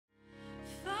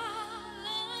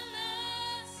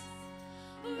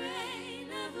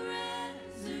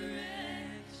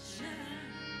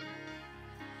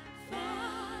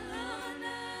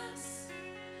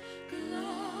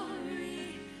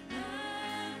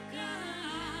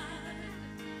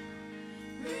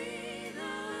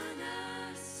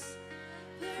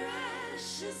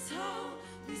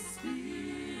Holy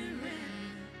Spirit,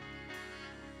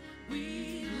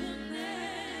 we will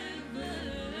never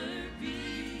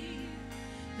be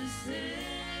the same.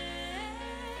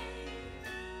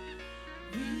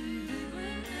 We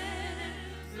will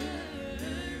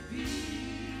never be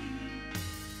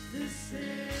the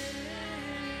same.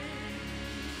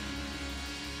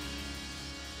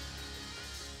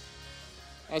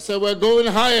 I said we're going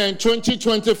higher in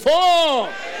 2024.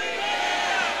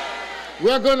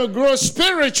 We're going to grow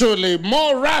spiritually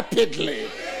more rapidly.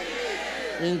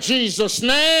 In Jesus'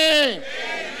 name.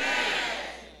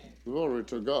 Glory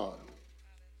to God.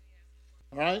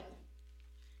 All right?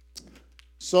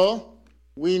 So,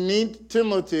 we need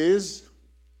Timothy's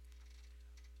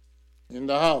in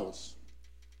the house.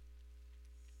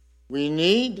 We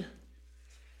need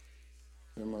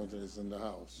Timothy's in the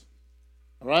house.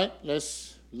 All right?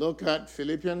 Let's look at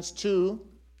Philippians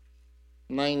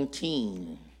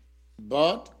 2:19.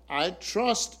 But I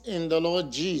trust in the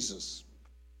Lord Jesus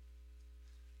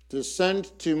to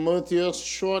send Timotheus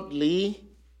shortly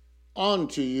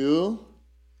unto you,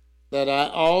 that I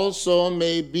also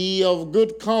may be of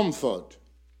good comfort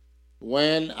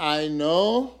when I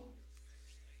know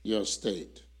your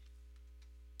state.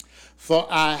 For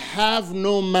I have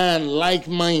no man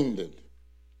like-minded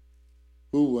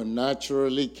who will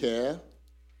naturally care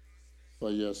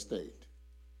for your state.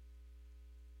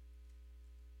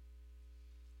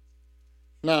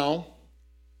 Now,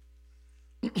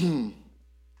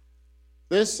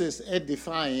 this is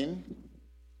edifying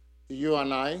to you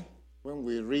and I when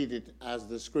we read it as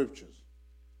the scriptures.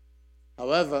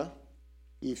 However,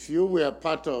 if you were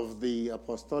part of the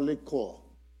apostolic corps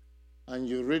and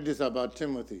you read this about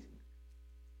Timothy,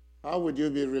 how would you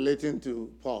be relating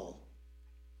to Paul?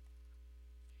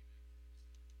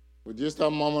 Would you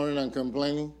start murmuring and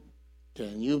complaining?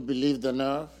 Can you believe the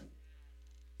nerve?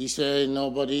 He said,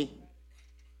 nobody.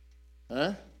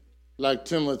 Like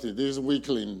Timothy, this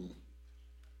weakling.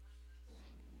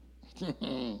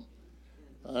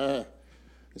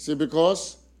 See,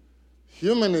 because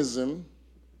humanism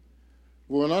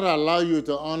will not allow you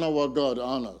to honor what God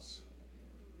honors.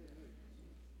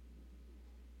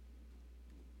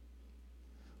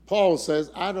 Paul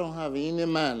says, I don't have any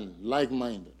man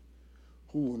like-minded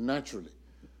who will naturally.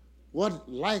 What,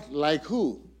 like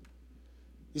who?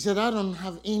 He said, I don't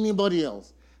have anybody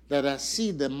else that I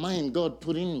see the mind God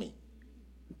put in me.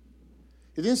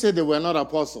 He didn't say they were not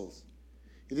apostles.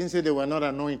 He didn't say they were not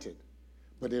anointed.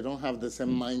 But they don't have the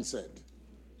same mindset.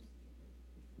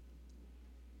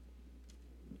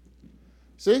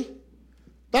 See?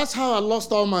 That's how I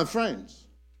lost all my friends.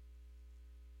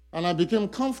 And I became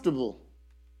comfortable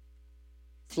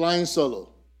flying solo.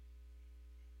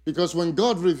 Because when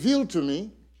God revealed to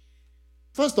me,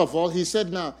 first of all, he said,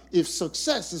 now, if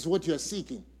success is what you're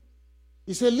seeking,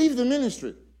 he said, leave the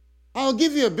ministry. I'll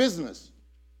give you a business,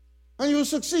 and you'll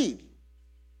succeed.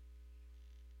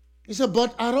 He said,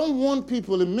 but I don't want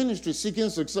people in ministry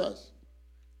seeking success.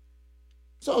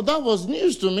 So that was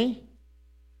news to me.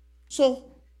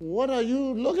 So what are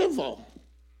you looking for?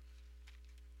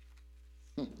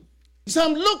 He said,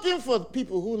 I'm looking for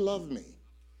people who love me,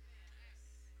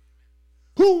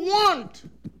 who want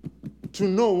to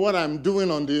know what I'm doing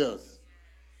on the earth,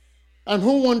 and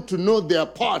who want to know their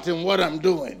part in what I'm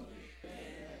doing.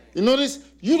 You notice,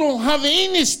 you don't have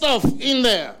any stuff in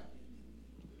there.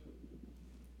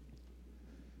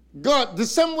 God, the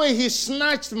same way he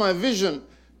snatched my vision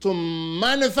to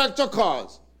manufacture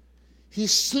cars, he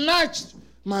snatched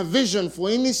my vision for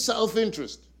any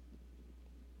self-interest.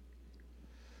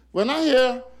 When I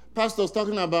hear pastors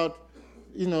talking about,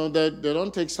 that they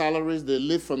don't take salaries, they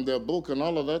live from their book and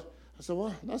all of that, I said,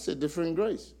 well, that's a different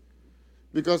grace.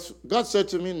 Because God said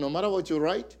to me, no matter what you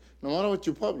write, no matter what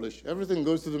you publish, everything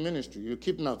goes to the ministry. You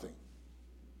keep nothing.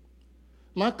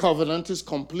 My covenant is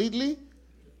completely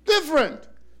different.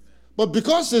 But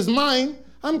because it's mine,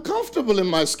 I'm comfortable in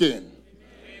my skin.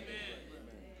 Amen.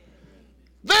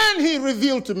 Then he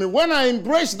revealed to me, when I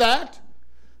embraced that,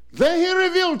 then he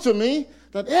revealed to me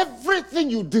that everything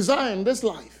you desire in this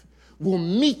life will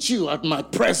meet you at my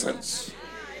presence.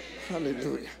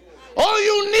 Hallelujah. All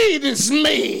you need is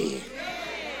me.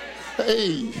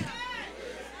 Hey.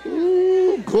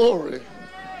 Ooh, glory.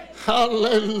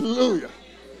 Hallelujah.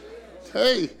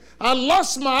 Hey, I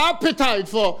lost my appetite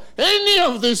for any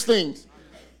of these things.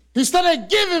 He started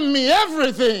giving me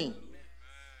everything.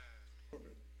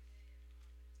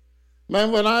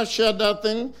 Man, when I shared that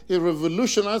thing, it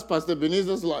revolutionized Pastor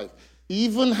Benitez's life. He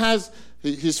even has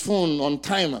his phone on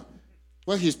timer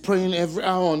where he's praying every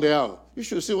hour on the hour. You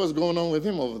should see what's going on with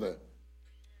him over there.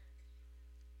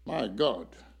 My God.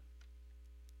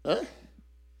 Eh?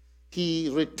 he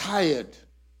retired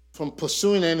from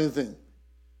pursuing anything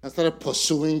and started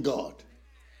pursuing God.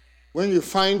 When you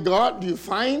find God, you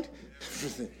find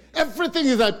everything. Everything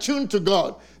is attuned to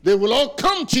God. They will all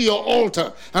come to your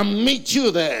altar and meet you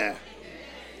there.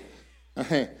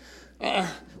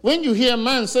 When you hear a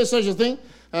man say such a thing,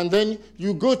 and then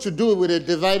you go to do it with a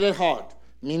divided heart,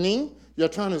 meaning you're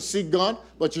trying to seek God,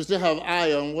 but you still have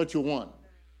eye on what you want.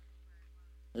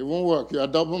 It won't work. You are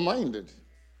double-minded.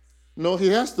 No, he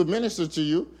has to minister to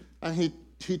you, and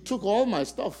he took all my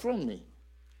stuff from me.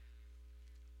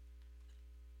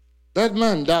 That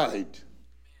man died.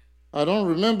 I don't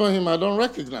remember him. I don't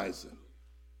recognize him.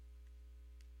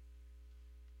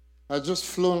 I just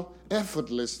flow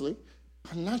effortlessly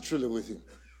and naturally with him.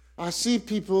 I see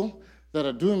people that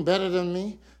are doing better than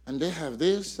me, and they have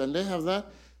this and they have that.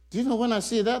 Do you know when I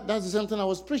see that? That's the same thing I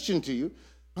was preaching to you.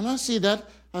 When I see that,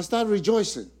 I start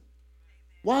rejoicing.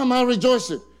 Why am I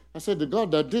rejoicing? I said, the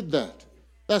God that did that,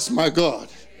 that's my God.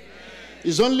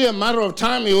 It's only a matter of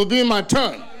time. It will be my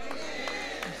turn.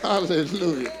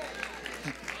 Hallelujah.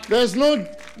 There's no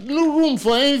room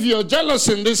for envy or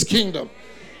jealousy in this kingdom.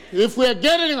 If we're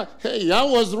getting, hey, I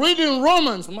was reading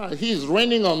Romans. Man, he's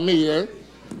raining on me. Eh?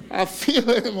 I feel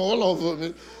him all over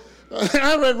me.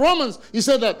 I read Romans. He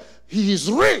said that he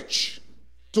is rich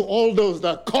to all those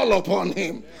that call upon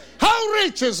him. How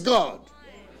rich is God?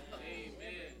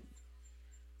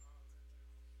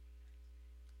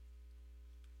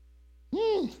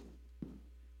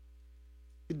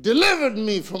 He delivered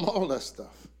me from all that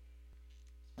stuff.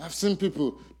 I've seen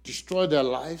people destroy their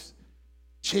lives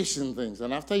chasing things,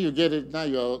 and after you get it, now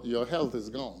your health is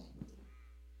gone.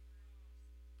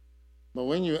 But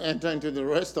when you enter into the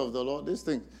rest of the Lord, this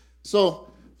thing. So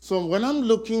when I'm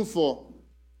looking for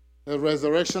a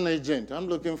resurrection agent, I'm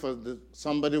looking for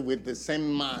somebody with the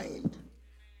same mind.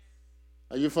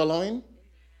 Are you following?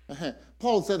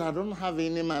 Paul said, I don't have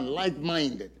any man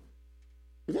like-minded.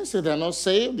 He didn't say they're not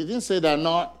saved. He didn't say they're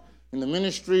not in the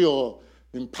ministry or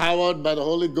empowered by the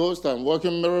Holy Ghost and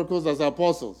working miracles as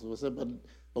apostles. He said,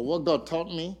 but what God taught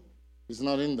me is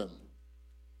not in them.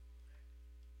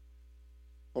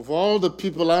 Of all the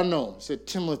people I know, he said,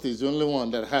 Timothy is the only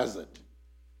one that has it.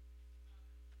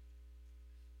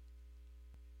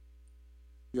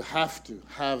 You have to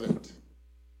have it.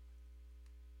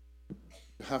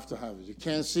 You have to have it. You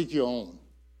can't seek your own.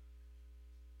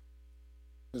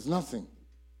 There's nothing.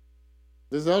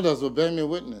 These elders will bear me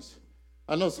witness.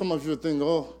 I know some of you think,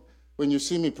 oh, when you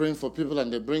see me praying for people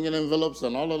and they're bringing envelopes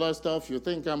and all of that stuff, you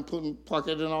think I'm putting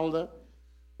pocket and all that?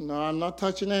 No, I'm not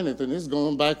touching anything. It's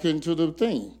going back into the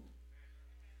thing.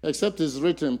 Except it's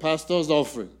written, pastor's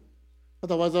offering.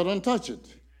 Otherwise, I don't touch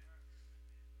it.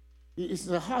 It's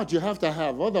the heart you have to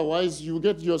have. Otherwise, you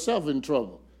get yourself in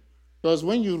trouble. Because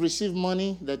when you receive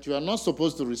money that you are not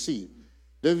supposed to receive,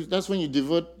 that's when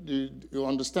you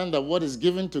understand that what is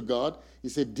given to God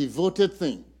is a devoted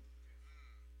thing.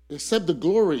 Except the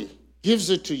glory gives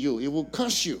it to you. It will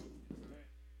curse you.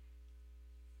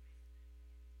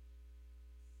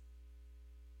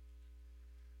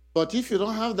 But if you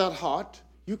don't have that heart,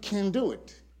 you can't do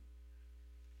it.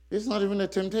 It's not even a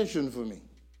temptation for me.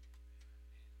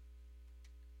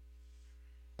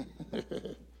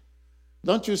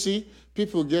 Don't you see?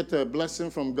 People get a blessing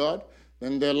from God,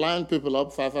 then they line people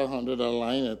up, $500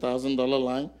 line, $1,000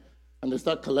 line, and they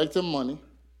start collecting money,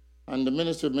 and the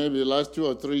ministry maybe lasts 2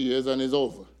 or 3 years and it's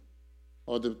over.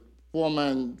 Or the poor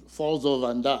man falls over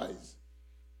and dies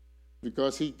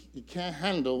because he can't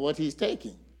handle what he's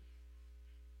taking.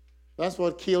 That's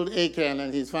what killed Achan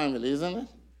and his family, isn't it?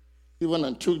 He went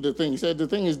and took the thing. He said the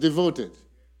thing is devoted.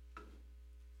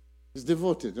 It's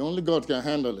devoted. Only God can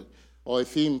handle it. Or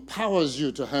if he empowers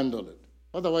you to handle it.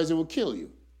 Otherwise, it will kill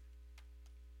you.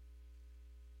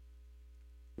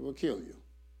 It will kill you.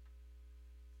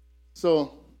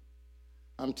 So,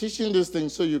 I'm teaching this thing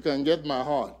so you can get my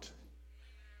heart.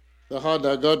 The heart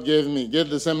that God gave me. Get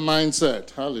the same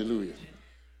mindset. Hallelujah.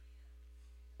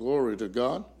 Glory to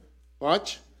God.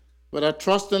 Watch. But I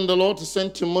trust in the Lord to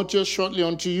send Timotheus shortly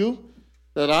unto you,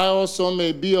 that I also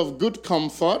may be of good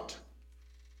comfort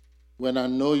when I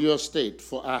know your state.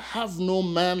 For I have no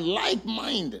man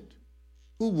like-minded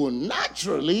who will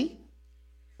naturally,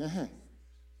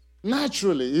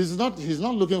 he's not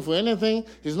looking for anything.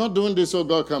 He's not doing this so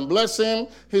God can bless him.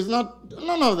 He's not,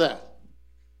 none of that.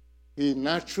 He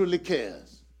naturally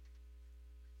cares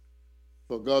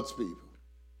for God's people.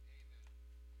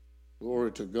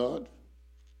 Glory to God.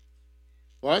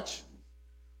 Watch.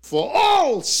 For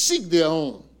all seek their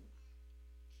own.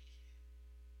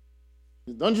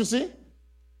 Don't you see?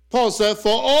 Paul said,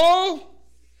 for all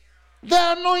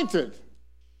they're anointed.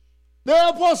 They're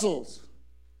apostles.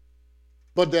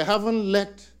 but they haven't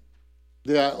let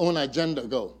their own agenda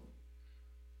go.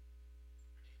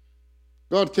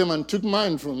 God came and took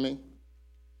mine from me,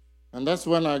 and that's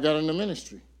when I got in the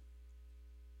ministry.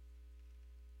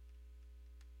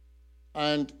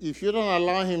 And if you don't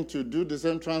allow him to do the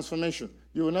same transformation,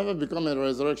 you will never become a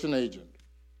resurrection agent.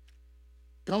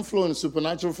 Can't flow in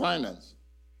supernatural finance.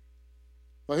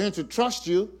 For him to trust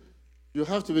you, you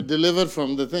have to be delivered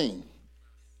from the thing.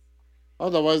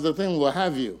 Otherwise, the thing will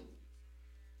have you.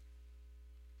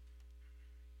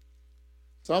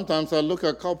 Sometimes I look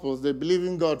at couples, they believe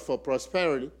in God for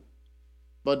prosperity,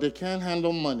 but they can't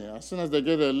handle money. As soon as they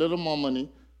get a little more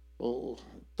money,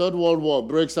 Third World War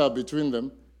breaks out between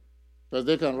them because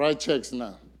they can write checks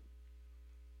now.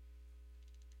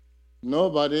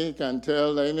 Nobody can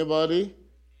tell anybody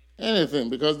anything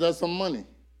because there's some money.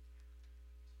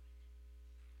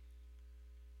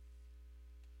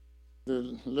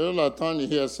 The little attorney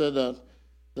here said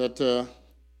that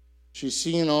she's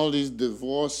seeing all these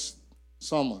divorce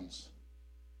summons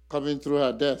coming through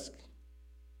her desk.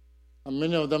 And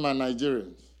many of them are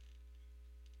Nigerians.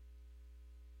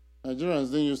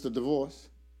 Nigerians didn't use to divorce,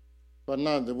 but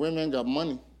now the women got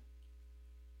money.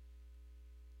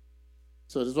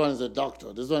 So this one is a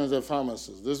doctor, this one is a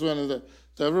pharmacist, this one is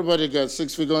so everybody got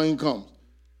six-figure income.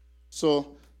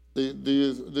 So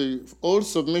the old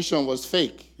submission was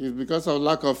fake. It's because of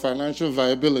lack of financial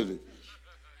viability.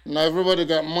 Now everybody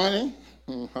got money.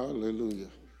 Hallelujah.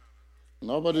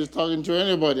 Nobody's talking to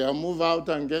anybody. I'll move out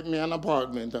and get me an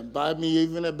apartment and buy me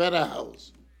even a better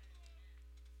house.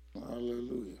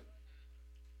 Hallelujah.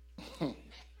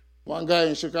 One guy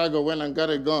in Chicago went and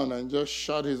got a gun and just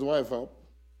shot his wife up.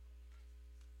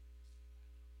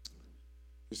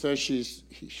 He said she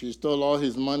stole all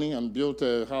his money and built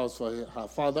a house for her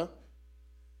father.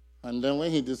 And then when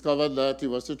he discovered that, he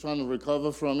was still trying to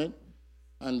recover from it.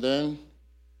 And then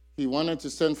he wanted to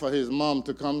send for his mom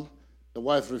to come. The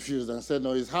wife refused and said,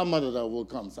 no, it's her mother that will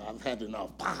come. So I've had enough.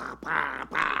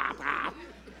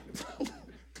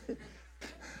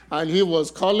 And he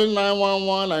was calling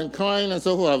 911 and crying and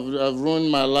so I've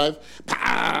ruined my life.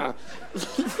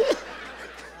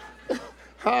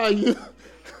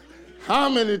 How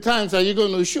many times are you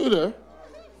going to shoot her?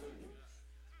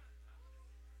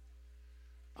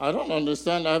 I don't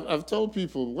understand. I've told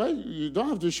people, well, you don't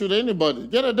have to shoot anybody.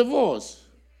 Get a divorce.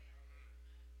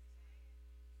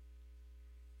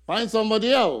 Find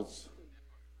somebody else.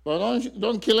 But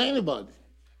don't kill anybody.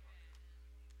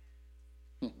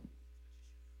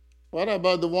 What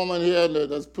about the woman here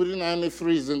that's putting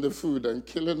antifreeze in the food and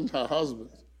killing her husband?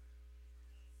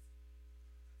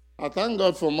 I thank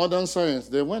God for modern science.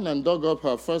 They went and dug up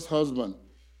her first husband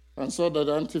and saw that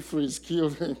antifreeze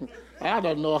killed him. I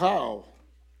don't know how.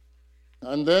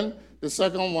 And then the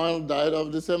second one died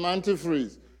of the same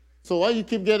antifreeze. So why you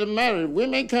keep getting married?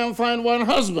 Women can't find one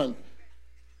husband.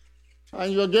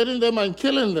 And you're getting them and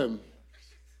killing them.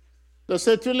 They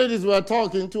said two ladies were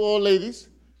talking, two old ladies,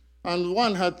 and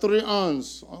one had 3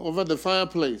 urns over the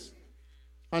fireplace.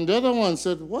 And the other one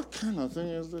said, what kind of thing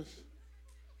is this?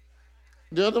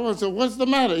 The other one said, what's the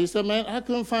matter? He said, man, I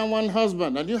couldn't find one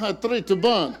husband, and you had 3 to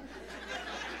burn.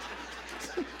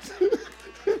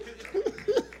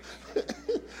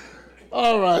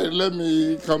 All right, let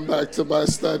me come back to my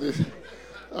study.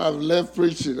 I've left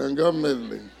preaching and gone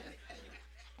meddling.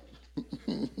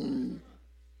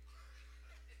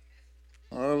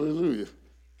 Hallelujah.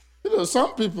 You know,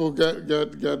 some people get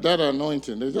that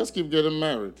anointing. They just keep getting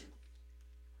married.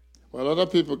 While other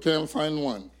people can't find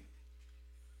one.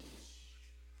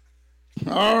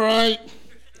 All right.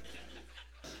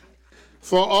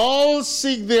 For all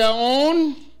seek their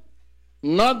own,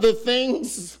 not the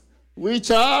things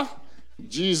which are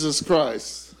Jesus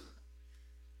Christ.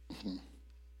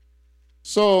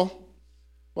 So,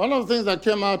 one of the things that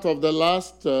came out of the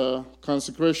last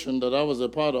consecration that I was a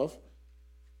part of,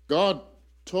 God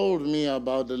told me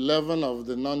about the leaven of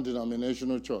the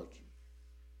non-denominational church.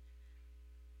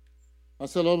 I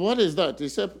said, Lord, what is that? He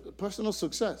said, personal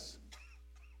success.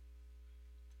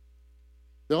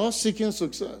 They're all seeking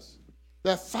success.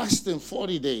 They're fasting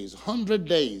 40 days, 100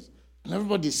 days, and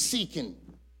everybody's seeking,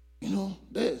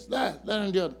 this, that,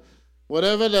 and the other.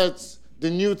 Whatever that's the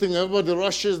new thing, everybody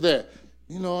rushes there.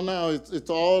 Now it's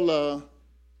all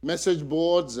message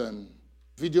boards and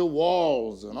video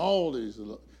walls and all these,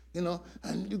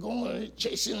 and you go and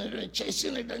chasing it and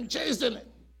chasing it and chasing it.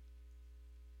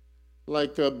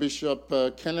 Like Bishop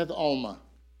Kenneth Alma.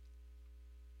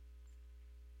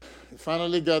 He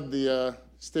finally got the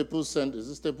Staples Center. Is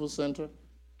it Staples Center?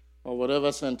 Or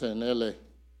whatever center in LA.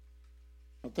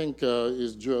 I think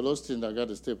it's Joel Osteen that got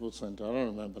the Staples Center. I don't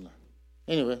remember now.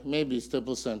 Anyway, maybe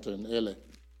Staples Center in LA.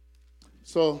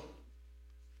 So,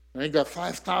 and he got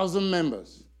 5,000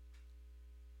 members.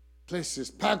 Place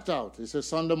is packed out. It's a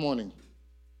Sunday morning.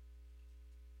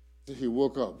 He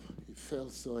woke up. He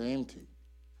felt so empty.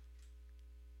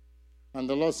 And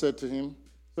the Lord said to him,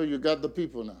 so you got the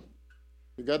people now.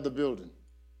 You got the building.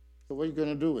 So what are you going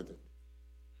to do with it?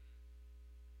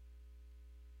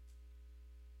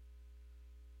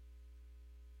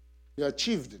 He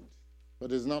achieved it,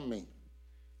 but it's not me.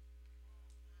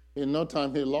 In no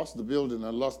time, he lost the building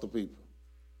and lost the people.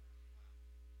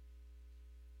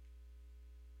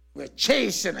 We're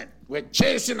chasing it. We're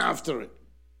chasing after it.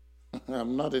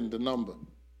 I'm not in the number.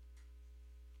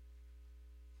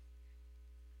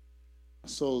 Our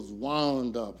soul's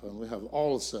wound up, and we have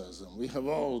ulcers, and we have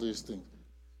all these things.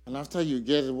 And after you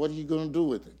get it, what are you going to do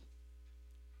with it?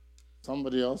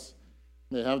 Somebody else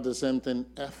may have the same thing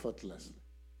effortlessly.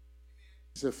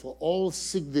 He said, for all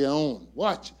seek their own.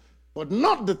 Watch. But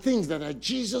not the things that are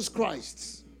Jesus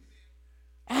Christ's.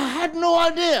 I had no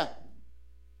idea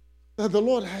that the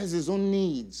Lord has his own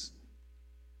needs,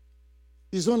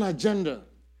 his own agenda,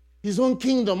 his own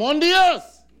kingdom on the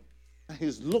earth. And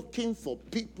he's looking for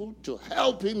people to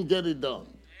help him get it done.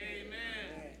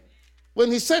 Amen.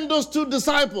 When he sent those two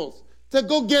disciples to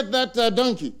go get that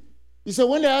donkey, he said,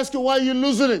 when they ask you why you're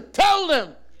losing it, tell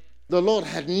them the Lord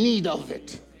had need of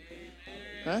it.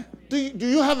 Huh? Do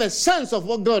you have a sense of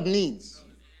what God needs?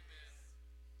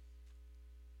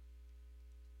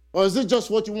 Or is it just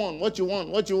what you want, what you want,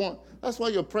 what you want? That's why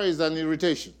your prayer is an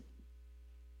irritation.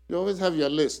 You always have your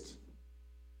list.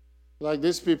 Like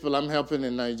these people I'm helping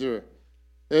in Nigeria.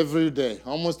 Every day,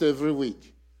 almost every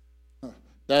week.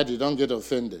 Daddy, don't get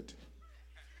offended.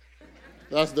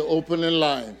 That's the opening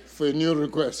line for a new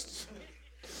request.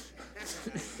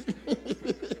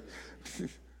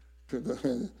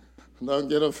 Don't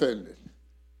get offended.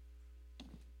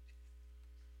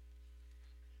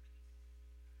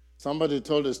 Somebody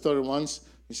told a story once.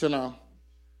 He said, now,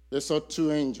 they saw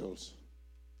two angels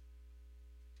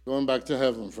going back to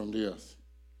heaven from the earth.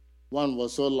 One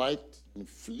was so light and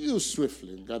flew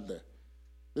swiftly and got there.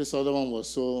 This other one was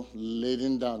so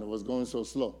laden down, it was going so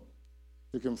slow.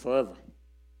 Took him forever.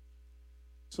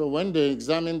 So when they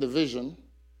examined the vision,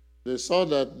 they saw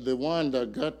that the one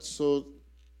that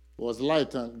was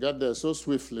light and got there so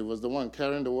swiftly was the one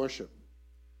carrying the worship.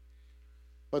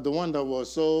 But the one that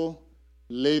was so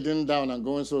laden down and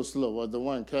going so slow was the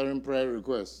one carrying prayer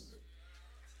requests.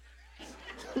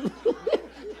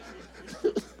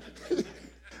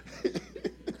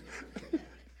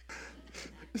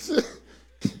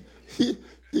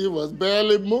 he was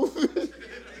barely moving,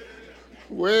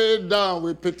 way down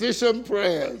with petition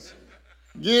prayers.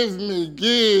 Give me,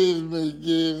 give me,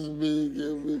 give me,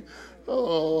 give me.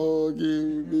 Oh,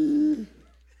 give me.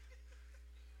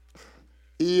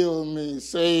 Heal me,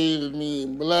 save me,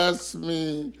 bless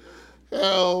me,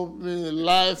 help me,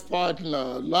 life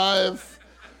partner, life,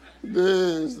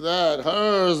 this, that,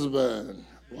 husband.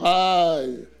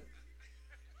 Why?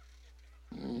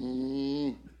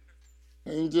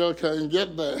 Angel can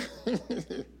get there.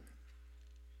 It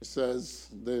says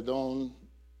they don't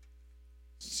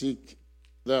seek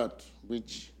that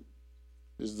which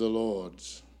is the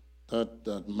Lord's,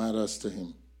 that matters to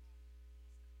him.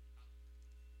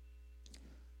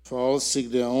 For all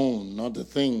seek their own, not the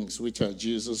things which are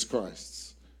Jesus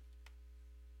Christ's.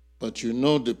 But you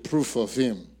know the proof of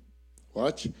him.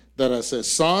 Watch. That as a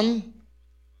son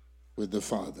with the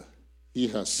Father, he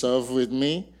has served with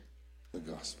me the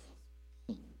gospel.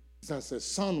 As a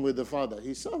son with the Father,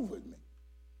 he served with me.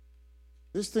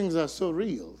 These things are so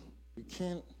real. You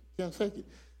can't fake it.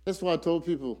 That's why I told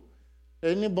people,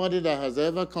 anybody that has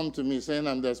ever come to me saying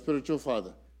I'm their spiritual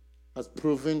father has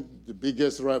proven the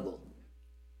biggest rebel.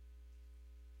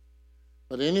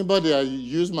 But anybody I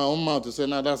use my own mouth to say,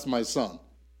 now that's my son,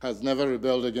 has never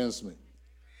rebelled against me.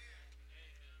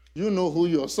 You know who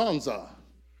your sons are.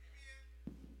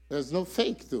 There's no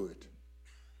fake to it.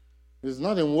 It's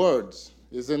not in words,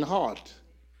 it's in heart.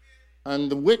 And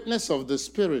the witness of the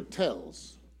Spirit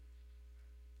tells.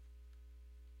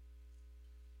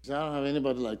 I don't have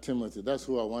anybody like Timothy. That's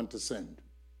who I want to send.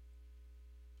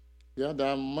 Yeah,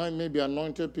 there may be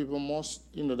anointed people,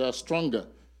 that are stronger.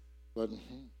 But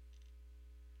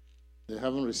they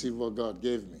haven't received what God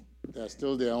gave me. They're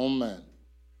still their own man.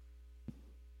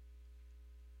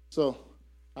 So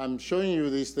I'm showing you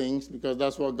these things because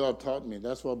that's what God taught me.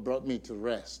 That's what brought me to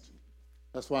rest.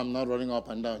 That's why I'm not running up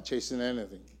and down chasing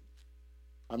anything.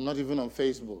 I'm not even on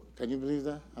Facebook. Can you believe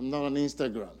that? I'm not on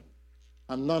Instagram.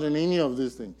 I'm not in any of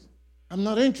these things. I'm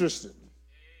not interested.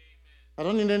 I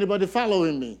don't need anybody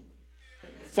following me.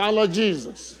 Follow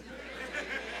Jesus.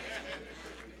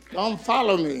 Don't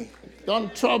follow me.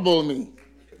 Don't trouble me.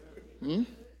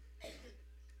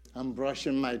 I'm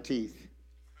brushing my teeth.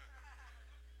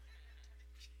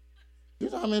 You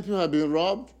know how many people have been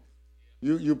robbed?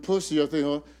 You post your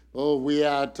thing, oh, we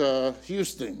are at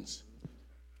Houston's.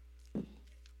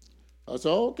 I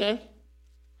said, okay.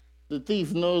 The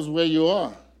thief knows where you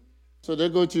are. So they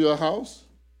go to your house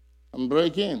and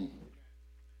break in.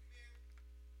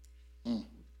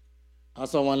 I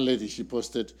saw one lady, she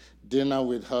posted, dinner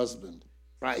with husband,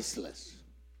 priceless.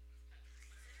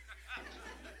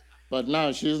 But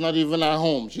now she's not even at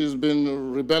home. She's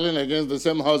been rebelling against the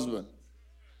same husband.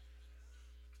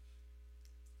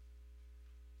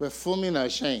 We're foaming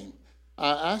at shame.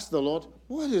 I asked the Lord,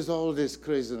 what is all this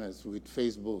craziness with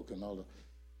Facebook and all that?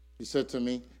 He said to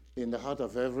me, in the heart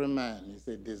of every man is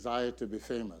a desire to be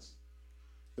famous,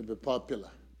 to be popular.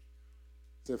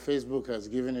 So Facebook has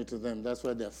given it to them. That's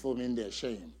why they're foaming their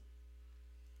shame.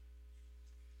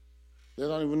 They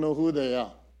don't even know who they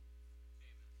are.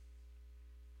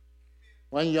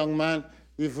 One young man,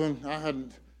 even I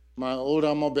had my old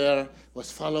armor bearer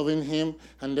was following him,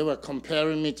 and they were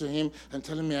comparing me to him and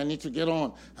telling me I need to get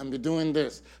on and be doing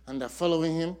this. And they're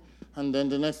following him, and then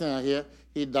the next thing I hear,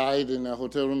 he died in a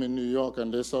hotel room in New York,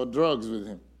 and they saw drugs with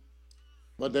him.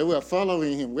 But they were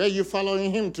following him. Where are you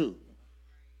following him to?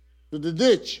 To the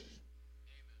ditch.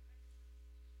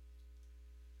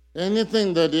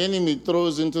 Anything that the enemy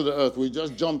throws into the earth, we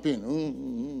just jump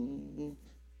in.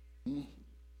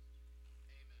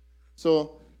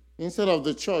 So instead of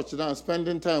the church now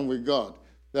spending time with God,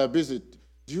 they're busy.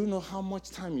 Do you know how much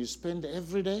time you spend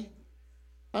every day?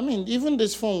 I mean, even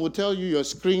this phone will tell you your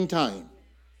screen time.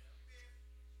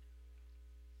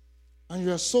 And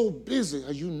you are so busy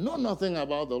and you know nothing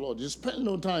about the Lord. You spend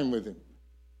no time with him.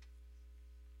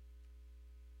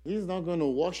 He's not going to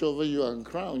wash over you and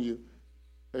crown you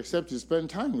except you spend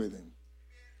time with him.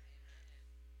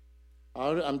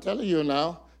 I'm telling you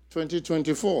now,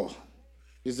 2024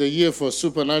 is a year for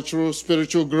supernatural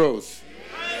spiritual growth.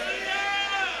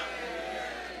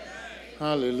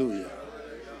 Hallelujah.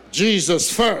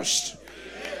 Jesus first.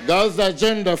 God's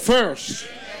agenda first.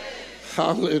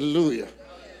 Hallelujah.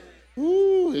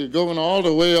 Ooh, you're going all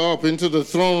the way up into the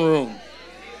throne room.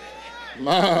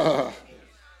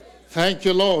 Thank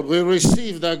you, Lord. We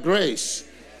receive that grace.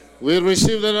 We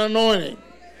receive that anointing.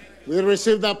 We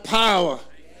receive that power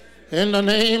in the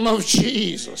name of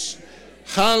Jesus.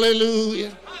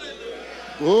 Hallelujah.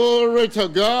 Glory to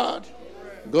God.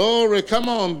 Glory. Come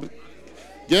on.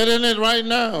 Get in it right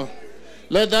now.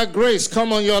 Let that grace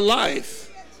come on your life.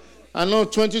 I know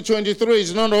 2023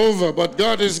 is not over, but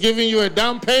God is giving you a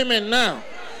down payment now.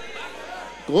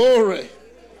 Glory.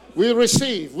 We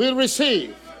receive. We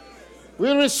receive.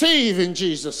 We receive in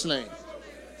Jesus' name.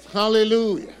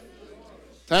 Hallelujah.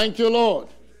 Thank you, Lord.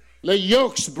 Let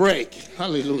yokes break.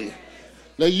 Hallelujah.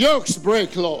 Let yokes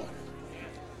break, Lord.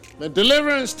 Let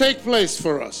deliverance take place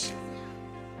for us.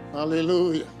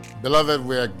 Hallelujah. Beloved,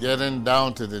 we are getting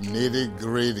down to the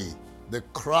nitty-gritty, the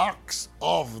crux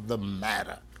of the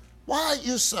matter. Why are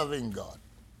you serving God?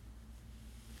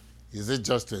 Is it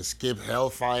just to escape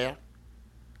hellfire?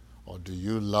 Or do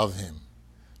you love him?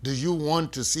 Do you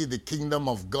want to see the kingdom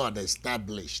of God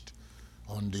established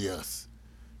on the earth?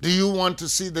 Do you want to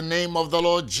see the name of the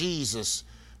Lord Jesus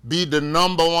be the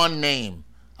number one name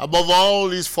above all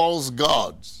these false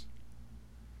gods?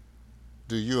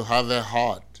 Do you have a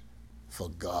heart for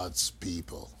God's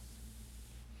people?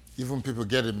 Even people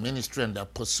get in ministry and they're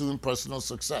pursuing personal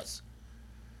success.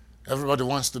 Everybody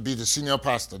wants to be the senior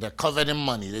pastor. They're coveting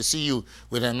money. They see you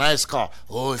with a nice car.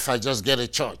 Oh, if I just get a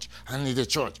church, I need a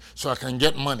church so I can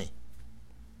get money.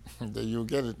 You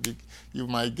get it. You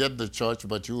might get the church,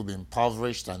 but you will be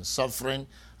impoverished and suffering,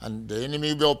 and the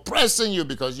enemy will be oppressing you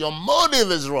because your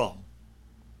motive is wrong.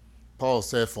 Paul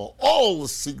said, for all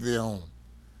seek their own.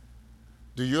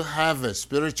 Do you have a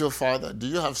spiritual father? Do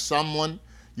you have someone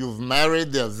you've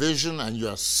married their vision and you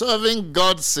are serving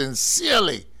God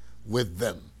sincerely with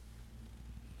them?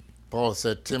 Paul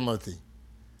said Timothy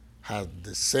had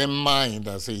the same mind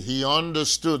as he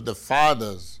understood the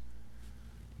Father's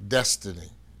destiny,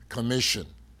 commission,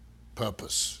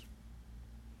 purpose.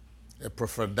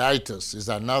 Epaphroditus is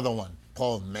another one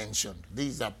Paul mentioned.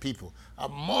 These are people,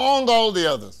 among all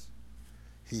the others,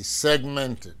 he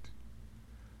segmented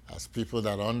as people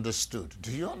that understood.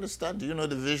 Do you understand? Do you know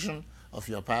the vision of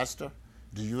your pastor?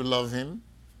 Do you love him?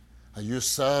 Are you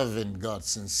serving God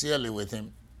sincerely with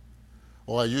him?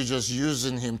 Or are you just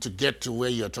using him to get to where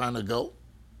you're trying to go?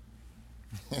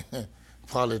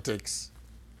 Politics.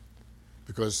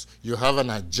 Because you have an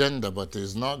agenda, but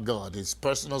it's not God. It's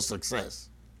personal success.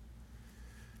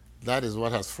 That is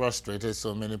what has frustrated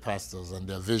so many pastors and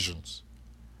their visions.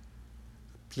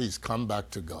 Please come back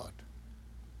to God.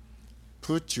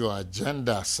 Put your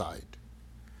agenda aside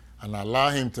and allow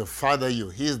him to father you.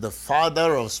 He is the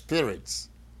father of spirits.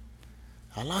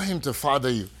 Allow him to father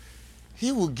you.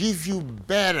 He will give you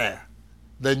better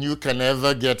than you can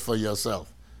ever get for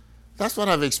yourself. That's what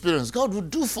I've experienced. God will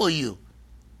do for you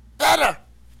better.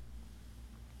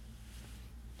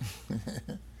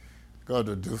 God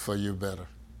will do for you better.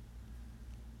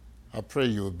 I pray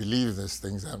you will believe these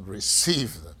things and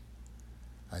receive them.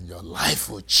 And your life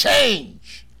will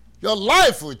change. Your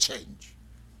life will change.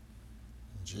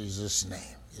 In Jesus'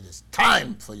 name, it is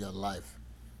time for your life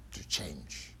to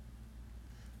change.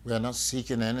 We are not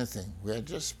seeking anything. We are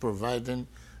just providing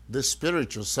this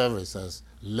spiritual service as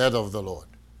led of the Lord.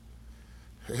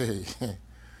 Hey,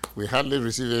 we hardly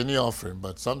receive any offering,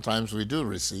 but sometimes we do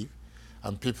receive,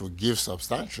 and people give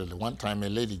substantially. One time a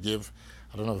lady gave,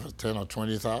 I don't know if it was 10 or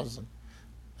 20,000.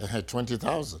 They had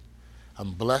 20,000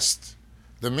 and blessed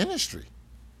the ministry.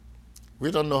 We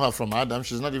don't know her from Adam.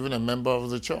 She's not even a member of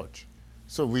the church.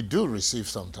 So we do receive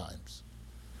sometimes.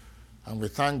 And we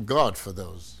thank God for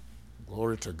those.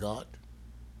 Glory to God.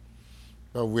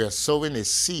 But we are sowing a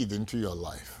seed into your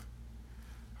life.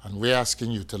 And we're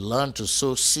asking you to learn to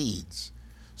sow seeds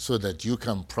so that you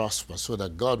can prosper, so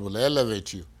that God will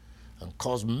elevate you and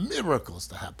cause miracles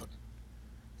to happen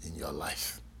in your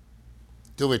life.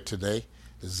 Do it today.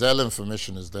 The Zelle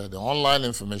information is there. The online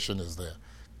information is there.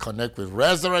 Connect with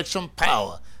resurrection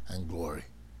power and glory.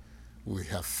 We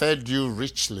have fed you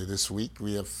richly this week.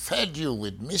 We have fed you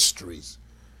with mysteries.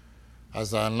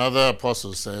 As another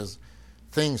apostle says,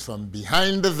 things from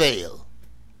behind the veil.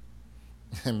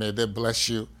 May they bless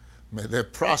you. May they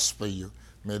prosper you.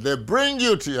 May they bring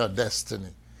you to your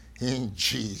destiny. In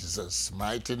Jesus'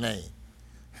 mighty name.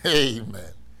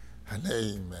 Amen and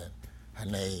amen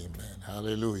and amen.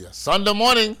 Hallelujah. Sunday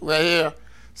morning, we're here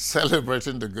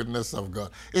celebrating the goodness of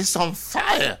God. It's on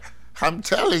fire, I'm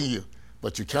telling you.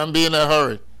 But you can't be in a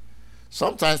hurry.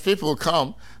 Sometimes people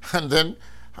come and then,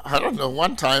 I don't know,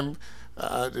 one time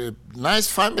a nice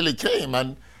family came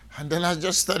and then I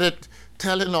just started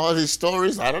telling all these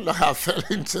stories. I don't know how I fell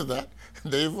into that.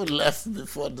 They even left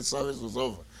before the service was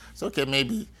over. It's okay,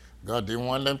 maybe God didn't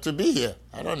want them to be here.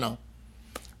 I don't know.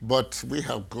 But we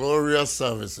have glorious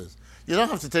services. You don't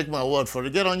have to take my word for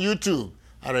it. Get on YouTube,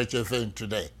 RHFN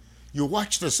today. You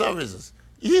watch the services.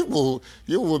 You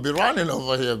will be running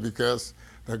over here because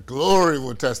the glory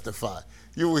will testify.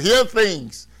 You will hear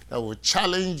things that will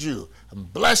challenge you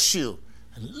and bless you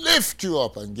and lift you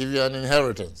up and give you an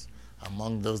inheritance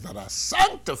among those that are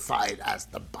sanctified as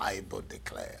the Bible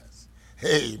declares.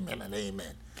 Amen and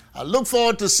amen. I look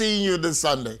forward to seeing you this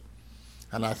Sunday.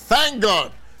 And I thank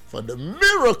God for the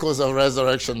miracles of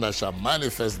resurrection that shall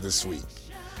manifest this week.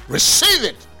 Receive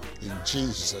it in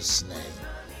Jesus' name.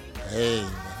 Amen and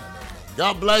amen.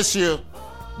 God bless you.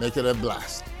 Make it a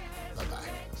blast.